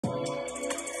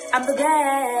I'm the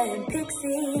Glam.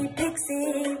 Pixie,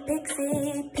 Pixie,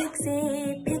 Pixie,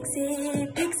 Pixie, Pixie,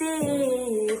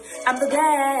 Pixie. I'm the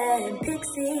Glam.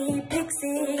 Pixie,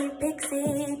 Pixie,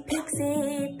 Pixie,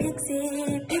 Pixie,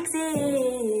 Pixie,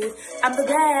 Pixie. I'm the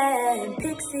Glam.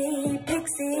 Pixie,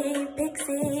 Pixie,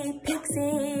 Pixie,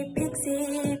 Pixie,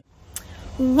 Pixie.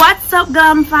 What's up,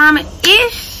 Glam fam?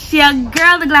 It's your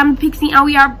girl, the Glam Pixie, and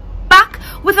we are back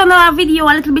with another video.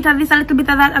 A little bit of this, a little bit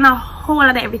of that, and a whole lot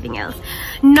of everything else.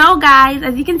 Now guys,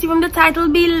 as you can see from the title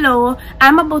below,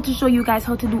 I'm about to show you guys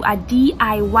how to do a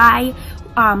DIY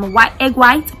egg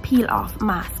white peel off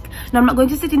mask. Now I'm not going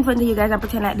to sit in front of you guys and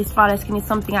pretend like this flawless skin is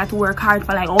something I have to work hard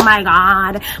for, like, oh my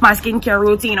god, my skincare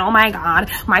routine, oh my god,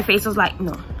 my face was like,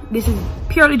 no, this is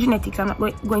purely genetics. I'm not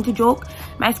going to joke.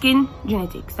 My skin,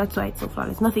 genetics, that's why it's so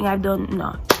flawless. Nothing I've done,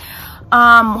 no.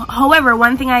 However,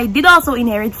 one thing I did also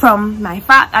inherit from my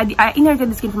I inherited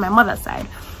the skin from my mother's side.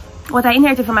 What I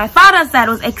inherited from my father's side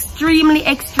was extremely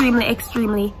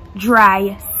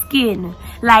dry skin.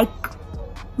 Like,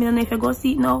 I don't know if you go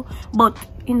see it now, but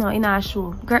you know, in our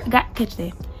show, catch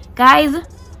there, guys,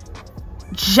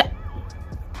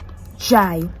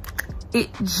 dry.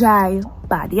 It dry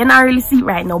bad. You're not really see it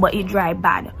right now, but it dry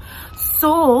bad.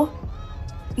 So,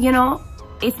 you know,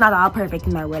 it's not all perfect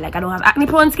in my way. Like, I don't have acne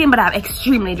prone skin, but I have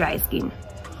extremely dry skin.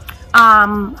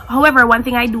 However, one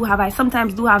thing I do have, I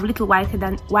sometimes do have little white heads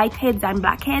and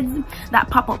blackheads that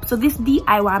pop up. So this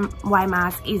DIY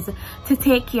mask is to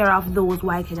take care of those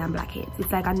whiteheads and blackheads.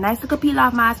 It's like a nice little peel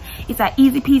off mask. It's an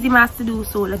easy peasy mask to do.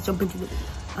 So let's jump into the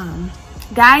video.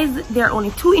 Guys, there are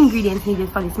only 2 ingredients needed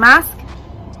for this mask: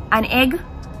 an egg,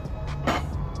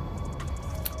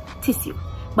 tissue.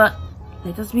 But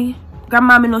let us be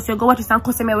grandma, me knows you go watch this and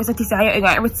customer with tissue and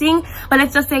everything. But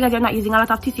let's just say that you're not using a lot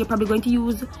of tissue. You're probably going to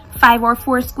use 5 or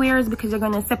 4 squares because you're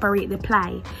going to separate the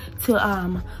ply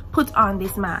to put on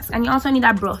this mask. And you also need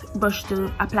a brush to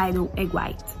apply the egg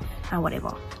white and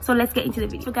whatever. So let's get into the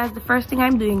video. So guys, the first thing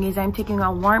I'm doing is I'm taking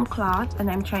a warm cloth and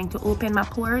I'm trying to open my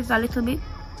pores a little bit.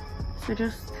 So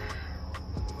just,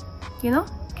 you know,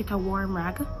 get a warm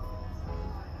rag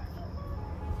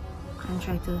and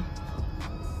try to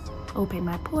open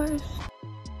my pores.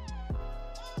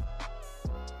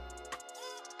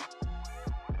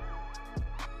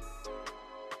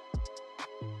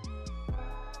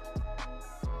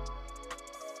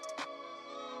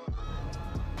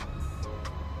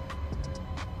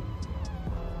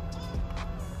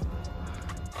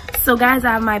 So guys,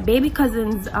 I have my baby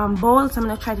cousin's bowl, so I'm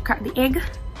gonna try to crack the egg.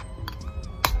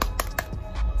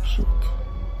 Shoot.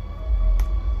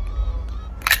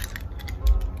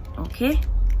 Okay.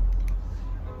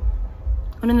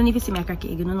 I don't know if you see me crack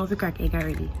egg. I don't know if you crack egg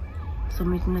already. So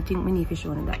I think we need to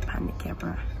show that on the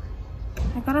camera.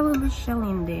 I got a little shell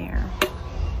in there.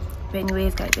 But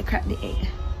anyways, guys, I cracked the egg.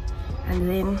 And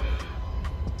then,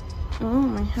 oh,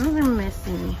 my hands are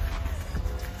messy.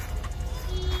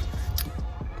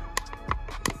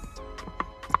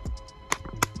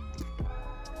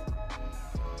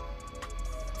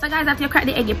 So guys, after you crack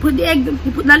the egg, you put the egg,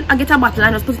 I get a bottle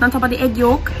and just put it on top of the egg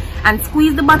yolk and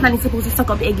squeeze the bottle, and it's supposed to suck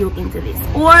up the egg yolk into this.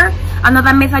 Or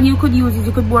another method you could use is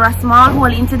you could bore a small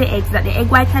hole into the egg so that the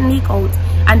egg white can leak out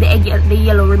and the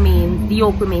yellow remains, the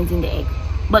yolk remains in the egg.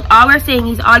 But all we're saying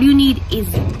is all you need is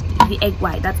the egg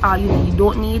white. That's all you need. You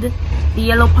don't need the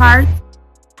yellow part.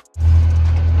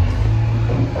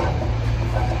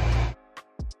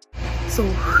 So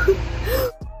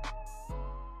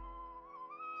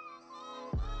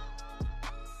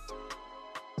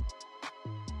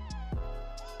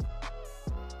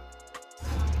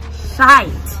shite.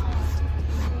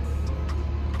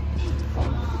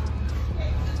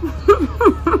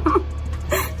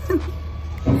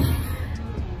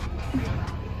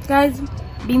 Guys,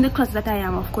 being the klutz that I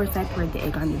am, of course I poured the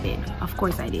egg on the bed. Of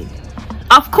course I did.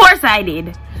 Of course I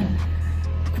did.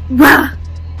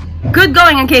 Good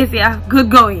going, Acacia. Good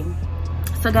going.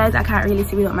 So guys, I can't really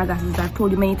see without my glasses. I've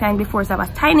told you many times before, so I have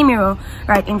a tiny mirror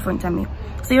right in front of me.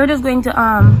 So you're just going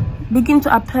to begin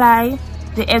to apply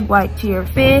the egg white to your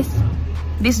face.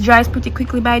 This dries pretty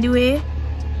quickly, by the way.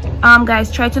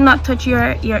 Guys, try to not touch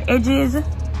your edges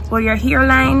or your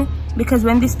hairline, because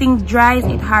when this thing dries,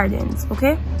 it hardens.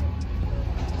 Okay,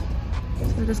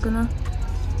 so we're just gonna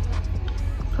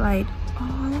apply it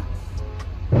all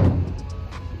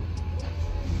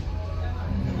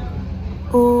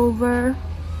over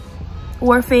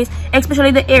our face,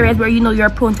 especially the areas where you know you're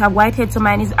prone to have whiteheads. So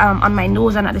mine is on my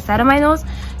nose and at the side of my nose,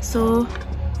 so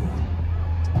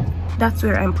that's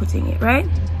where I'm putting it, right?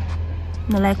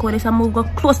 Now, like what if I move go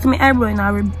close to my eyebrow and I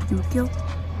rebuke you.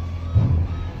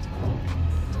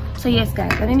 So yes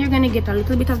guys, and then you're gonna get a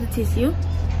little bit of the tissue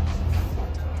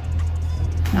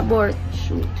abort,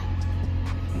 shoot.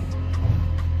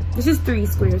 This is 3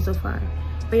 squares so far,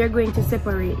 but you're going to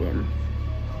separate them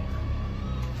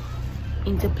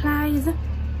into plies.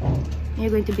 You're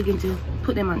going to begin to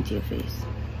put them onto your face.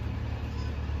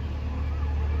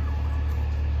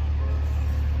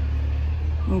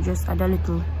 You just add a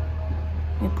little,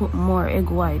 you put more egg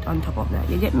white on top of that.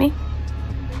 You get me?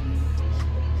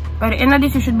 By the end of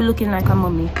this, you should be looking like a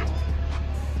mummy.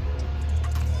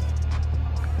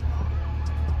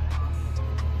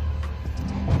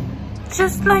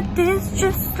 Just like this,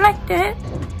 just like that.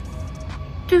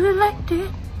 Do it like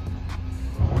that.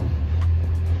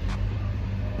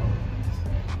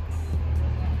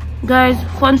 Guys,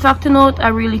 fun fact to note, I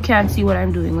really can't see what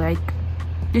I'm doing. Like,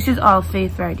 this is all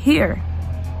faith right here.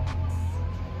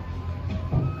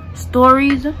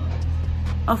 Stories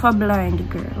of a blind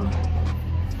girl.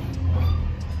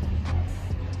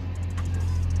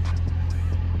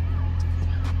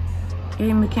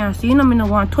 Hey, me can't see, you know, me no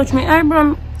want to touch my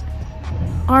eyebrow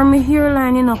or my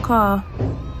hairline in a car.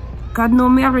 God know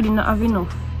me already not have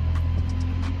enough.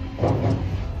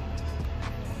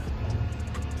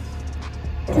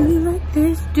 Do you like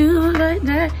this? Do you like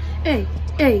that? Hey,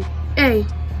 hey, hey.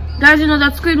 Guys, you know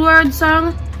that Squidward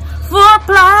song?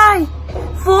 Four-ply,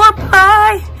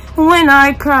 four-ply, when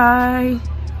I cry.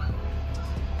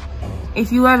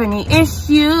 If you have any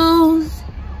issues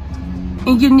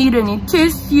and you need any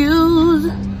tissues,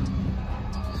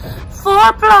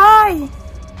 four-ply,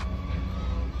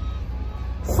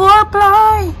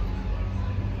 four-ply,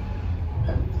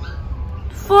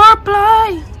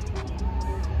 four-ply,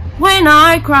 when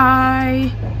I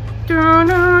cry.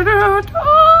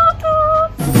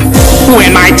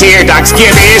 When my tear ducts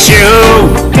give issue,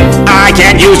 I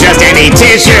can't use just any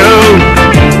tissue.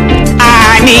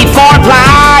 I need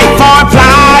four-ply,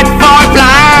 four-ply,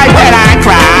 four-ply when I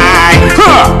cry.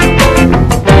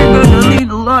 You're gonna need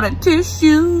a lot of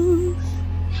tissues.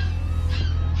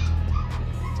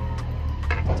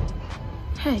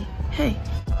 Hey, hey.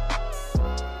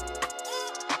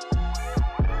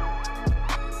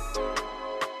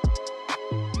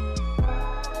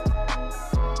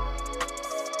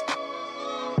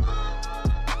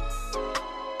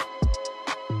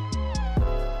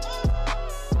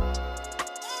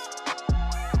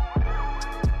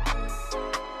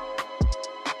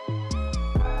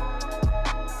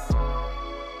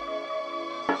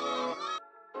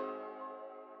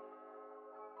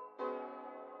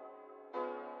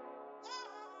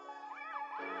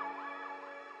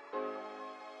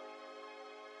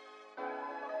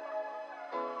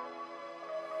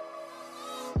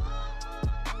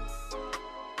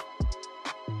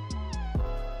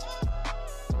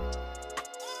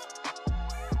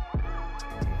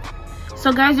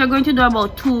 So guys, you're going to do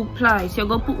about 2 plies. You're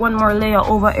going to put 1 more layer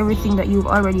over everything that you've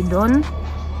already done.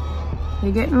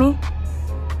 You get me?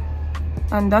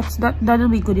 And that'll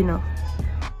be good enough.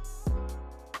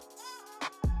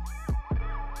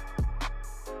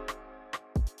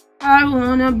 I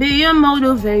wanna be a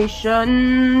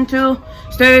motivation to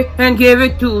stay and give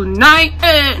it tonight.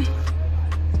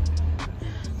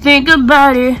 Think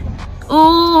about it.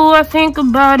 Ooh, I think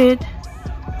about it.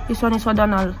 This one is for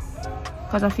Donald,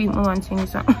 because I feel I want to sing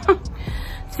this song.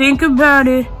 Think about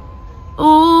it.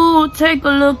 Ooh, take a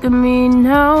look at me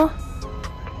now.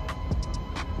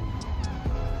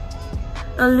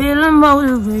 A little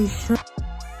motivation.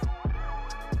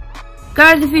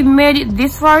 Guys, if you made it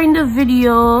this far in the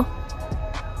video,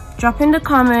 drop in the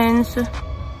comments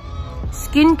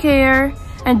skincare,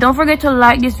 and don't forget to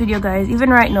like this video, guys. Even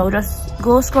right now, just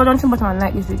go scroll down to the bottom and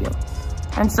like this video,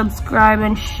 and subscribe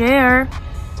and share,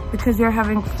 because we're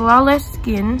having flawless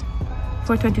skin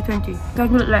for 2020. Guys,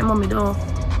 me look like mommy though.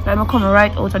 Like I'm coming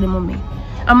right out of the mummy.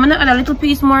 I'm gonna add a little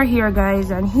piece more here,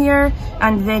 guys, and here,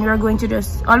 and then we're going to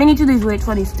just, all you need to do is wait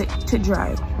for this to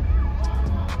dry.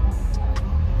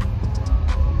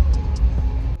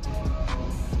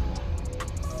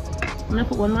 I'm gonna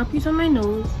put 1 more piece on my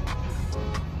nose,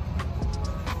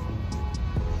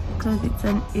 because it's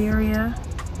an area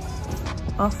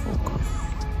of focus.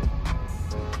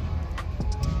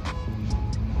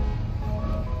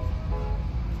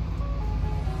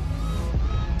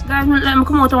 Guys, let me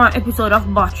come out on an episode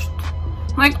of Botched.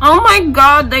 Like, oh my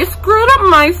god, they screwed up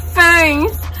my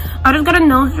face. I just got a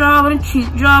nose job and a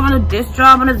cheek job and a this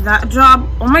job and a that job.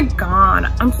 Oh my god,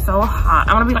 I'm so hot.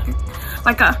 I want to be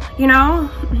like a, you know.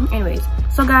 Anyways,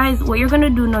 so guys, what you're gonna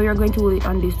do now, you're going to wait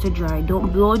on this to dry.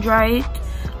 Don't blow dry it.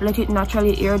 Let it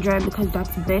naturally air dry, because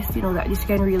that's best. You know that this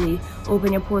can really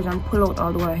open your pores and pull out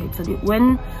all the whitehead. So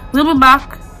we'll be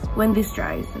back when this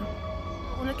dries.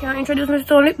 I can't introduce my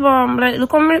stone lip balm. Like,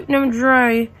 look how my lip them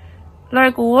dry.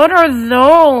 Like, what are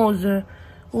those?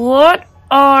 What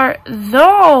are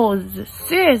those?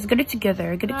 Sis, get it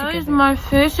together. Get it together. My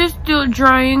face is still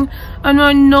drying and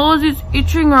my nose is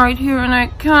itching right here and I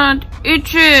can't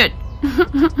itch it.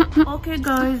 Okay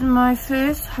guys, my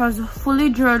face has fully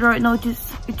dried right now.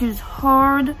 It is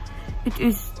hard, it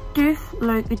is stiff,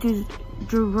 like it is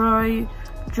dry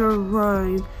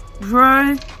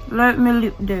like my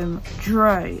lip them.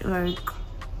 Dry, like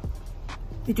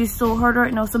it is so hard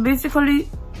right now. So basically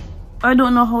I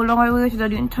don't know how long I waited. I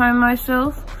didn't time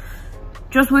myself.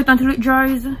 Just wait until it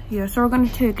dries. Yeah, so we're gonna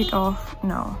take it off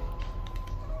now.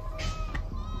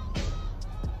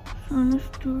 So I'm gonna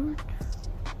start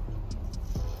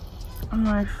on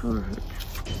my forehead.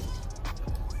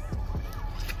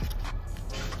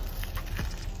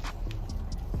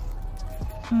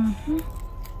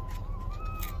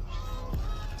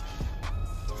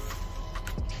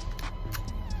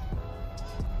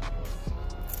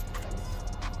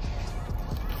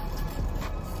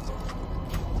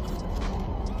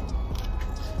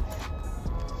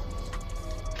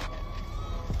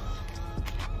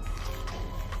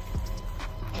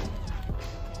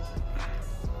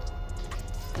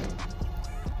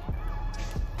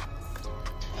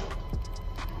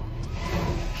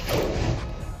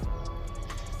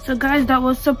 So guys, that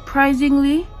was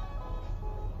surprisingly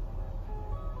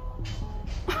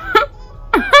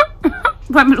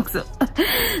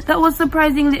that was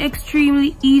surprisingly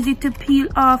extremely easy to peel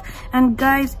off, and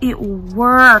guys, it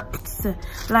worked.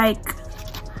 Like,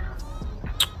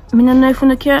 I don't know if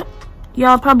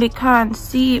y'all probably can't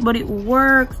see it, but it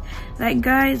works. Like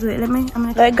guys, wait,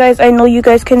 like guys, I know you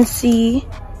guys can see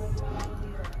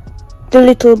the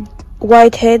little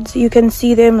whiteheads. You can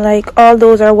see them, like all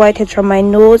those are whiteheads from my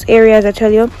nose areas. I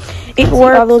tell you, it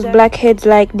works. All those blackheads,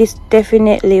 like this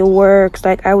definitely works.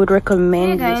 Like I would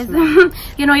recommend. Hey guys,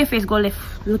 you know your face go left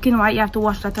looking white, you have to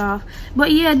wash that off.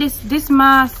 But yeah, this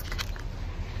mask,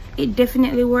 it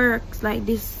definitely works. Like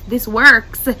this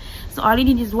works. So all you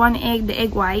need is one egg, the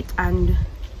egg white, and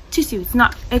tissue. It's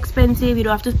not expensive, you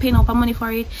don't have to pay no money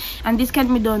for it, and this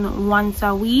can be done once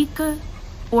a week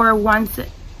or once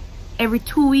every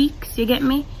 2 weeks, you get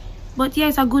me? But yeah,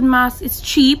 it's a good mask, it's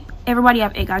cheap. Everybody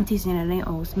have egg and tissue in their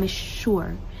house, make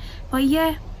sure. But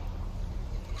yeah,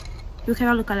 you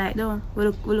cannot look alike though.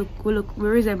 We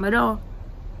resemble though.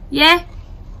 Yeah,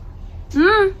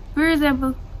 we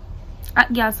resemble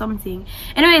girl something.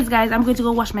 Anyways guys, I'm going to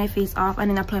go wash my face off and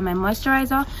then apply my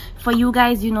moisturizer. For you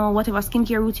guys, you know, whatever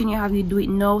skincare routine you have, you do it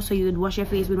now. So you would wash your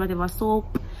face with whatever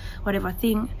soap, whatever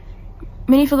thing.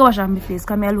 Me need to go wash off my face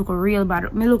because I look real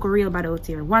bad. Me look real bad out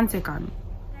here. 1 second.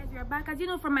 Guys, we're back. As you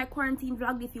know from my quarantine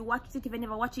vlog, if you watched it, if you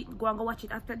never watch it, go and go watch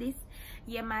it after this.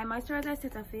 Yeah, my moisturizer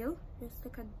set a fail. Just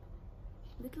take a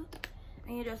little,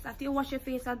 and you just after you wash your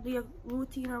face and do your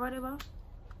routine or whatever,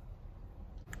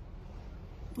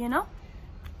 you know.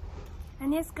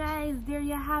 And yes guys, there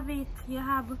you have it. You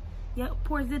have your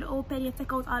pores it open, you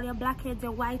take out all your blackheads,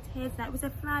 your whiteheads. That was a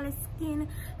flawless skin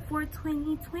for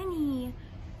 2020.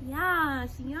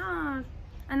 Yes.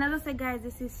 And as I said guys,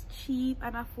 this is cheap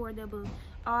and affordable.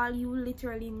 All you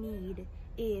literally need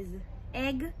is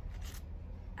egg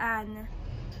and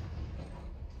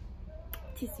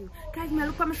tissue. Guys, me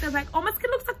look at myself like, oh, my skin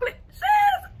looks so clean.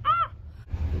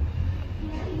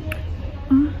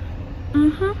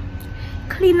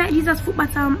 Clean like Jesus foot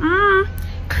bottom.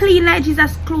 Clean like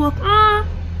Jesus cloak.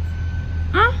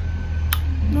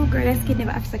 No girl, that skin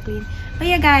never have so clean. But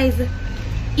yeah guys,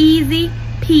 easy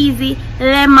peasy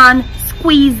lemon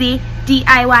squeezy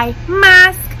DIY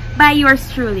mask by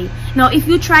yours truly. Now if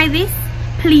you try this,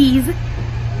 please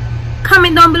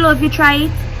comment down below if you try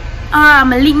it.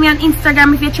 Link me on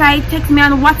Instagram if you try it, text me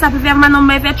on WhatsApp if you have my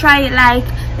number if you try it. Like,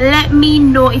 let me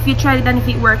know if you tried it and if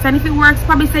it works, and if it works,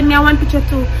 probably send me a one picture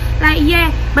too. Like,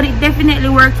 yeah, but it definitely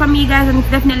worked for me guys, and it's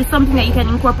definitely something that you can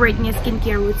incorporate in your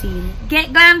skincare routine.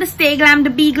 Get glammed, stay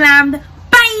glammed, be glammed.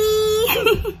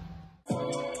 Bye.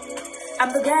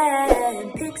 I'm the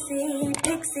Glam, Pixie,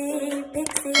 Pixie,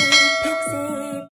 Pixie, Pixie.